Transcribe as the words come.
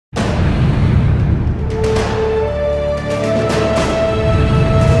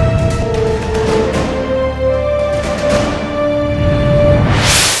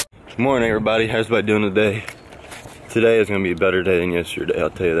Morning, everybody. How's everybody doing today? Today is gonna be a better day than yesterday.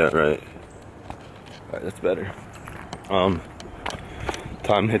 I'll tell you that, right? All right, that's better. Time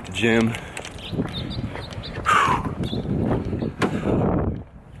to hit the gym.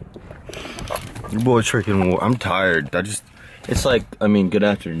 Your boy's freaking. I'm tired. It's like, I mean, good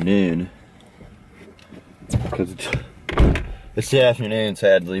afternoon. Because it's the afternoon,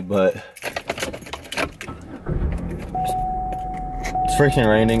 sadly, but it's freaking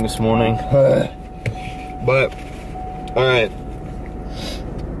raining this morning. But, alright.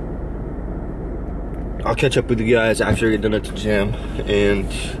 I'll catch up with you guys after I get done at the gym.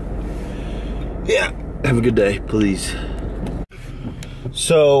 And, yeah, have a good day, please.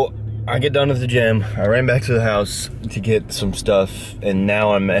 So, I get done at the gym. I ran back to the house to get some stuff. And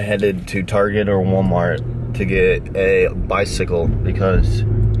now I'm headed to Target or Walmart to get a bicycle because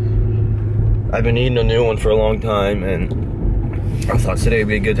I've been needing a new one for a long time, and I thought today would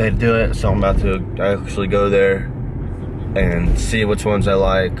be a good day to do it. So I'm about to actually go there and see which ones I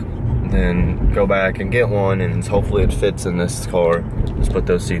like, then go back and get one, and hopefully it fits in this car. Just put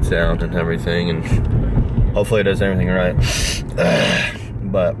those seats down and everything, and hopefully it does everything right.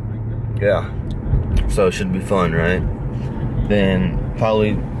 But yeah, so it should be fun, right? Then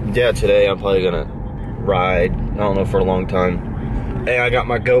probably, yeah, today I'm probably gonna ride, I don't know, for a long time. Hey, I got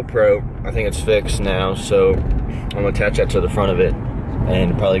my GoPro, I think it's fixed now, so I'm gonna attach that to the front of it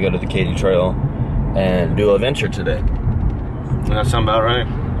and probably go to the Katy Trail and do a venture today. Does that sound about right?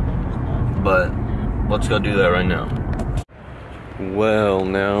 But let's go do that right now. Well,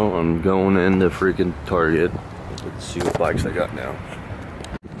 now I'm going into freaking Target. Let's see what bikes I got now.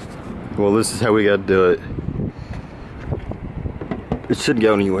 Well, this is how we gotta do it. It shouldn't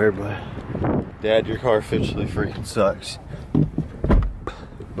go anywhere, but Dad, your car officially freaking sucks.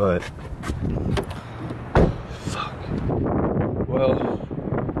 But fuck. Well,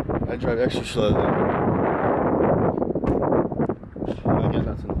 I drive extra slow though. I got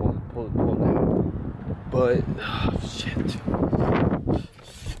nothing to pull down. But shit.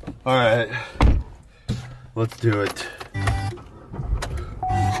 Alright. Let's do it.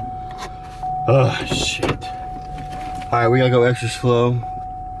 Oh shit. Alright, we gotta go extra slow.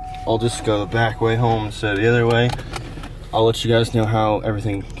 I'll just go the back way home instead of the other way. I'll let you guys know how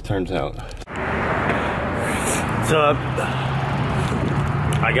everything turns out. What's up?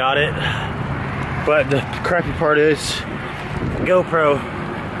 I got it. But the crappy part is, GoPro,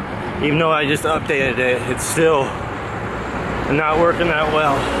 even though I just updated it, it's still not working that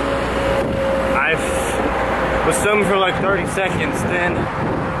well. I was filming for like 30 seconds, then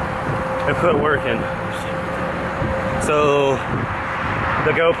it quit working. So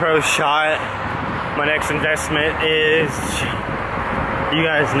the GoPro shot. My next investment is, you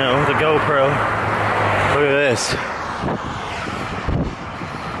guys know, the GoPro. Look at this.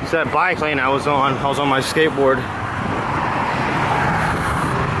 It's that bike lane I was on my skateboard.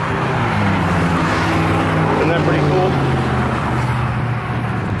 Isn't that pretty cool?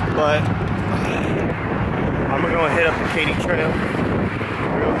 But I'm gonna go hit up the Katy Trail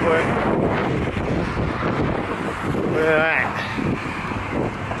real quick. Look at that.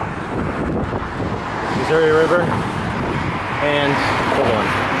 Missouri River, and hold on.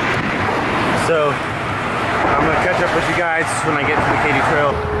 So I'm gonna catch up with you guys when I get to the Katy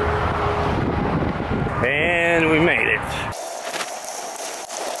Trail. And we made it.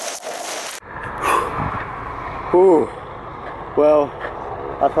 Whew. Well,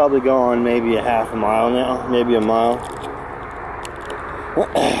 I've probably gone maybe a half a mile now, maybe a mile.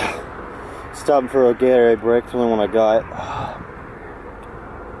 Stopping for a Gatorade break, the only one I got.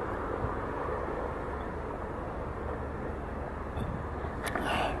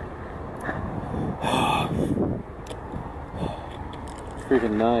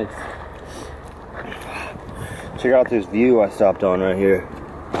 Freaking nice. Check out this view I stopped on right here.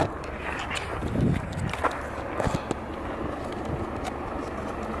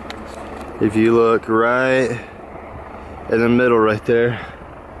 If you look right in the middle right there,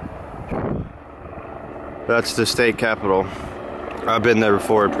 that's the state capitol. I've been there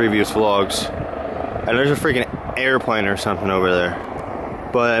before in previous vlogs. And there's a freaking airplane or something over there.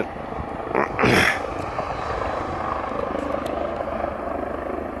 But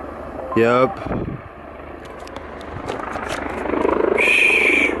yep.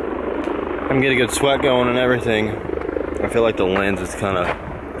 I'm getting a good sweat going and everything. I feel like the lens is kind of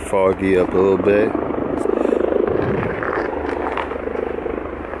foggy up a little bit.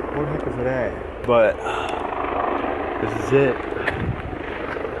 What the heck is that? But this is it.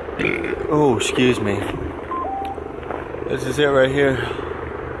 Oh, excuse me. This is it right here.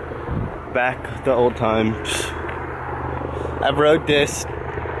 Back the old times. I've rode this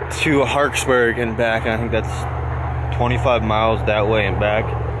to Harksburg and back, and I think that's 25 miles that way and back.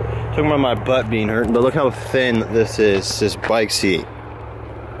 Talking about my butt being hurt, but look how thin this is, this bike seat.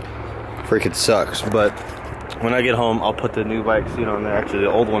 Freaking sucks, but when I get home, I'll put the new bike seat on there, actually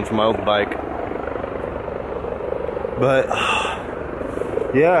the old one from my old bike. But,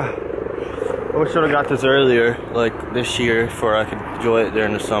 yeah, I wish I would have got this earlier, like this year, before I could enjoy it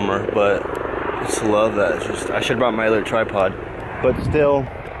during the summer, but I just love that. It's just, I should have brought my other tripod, but still,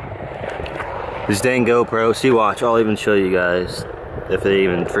 this dang GoPro, see, watch, I'll even show you guys if it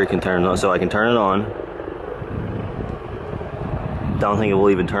even freaking turns on, so I can turn it on. Don't think it will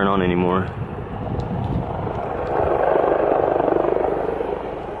even turn on anymore.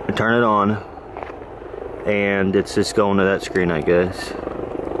 I turn it on, and it's just going to that screen, I guess.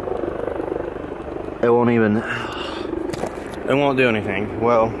 It won't even, it won't do anything.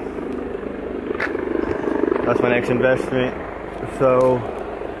 Well, that's my next investment. So,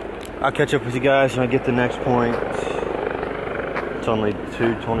 I'll catch up with you guys when I get the next point. It's only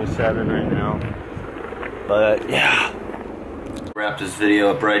 2:27 right now. But, yeah. Wrap this video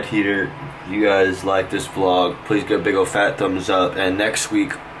up right here. If you guys like this vlog, please give a big old fat thumbs up. And next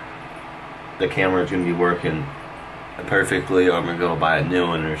week, the camera is going to be working perfectly, or I'm going to go buy a new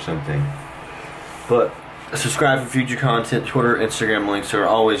one or something. But subscribe for future content. Twitter, Instagram links are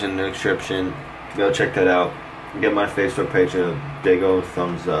always in the description. Go check that out. Get my Facebook page a big old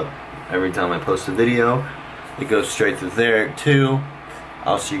thumbs up. Every time I post a video, it goes straight to there too.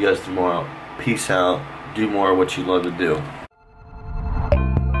 I'll see you guys tomorrow. Peace out. Do more of what you love to do.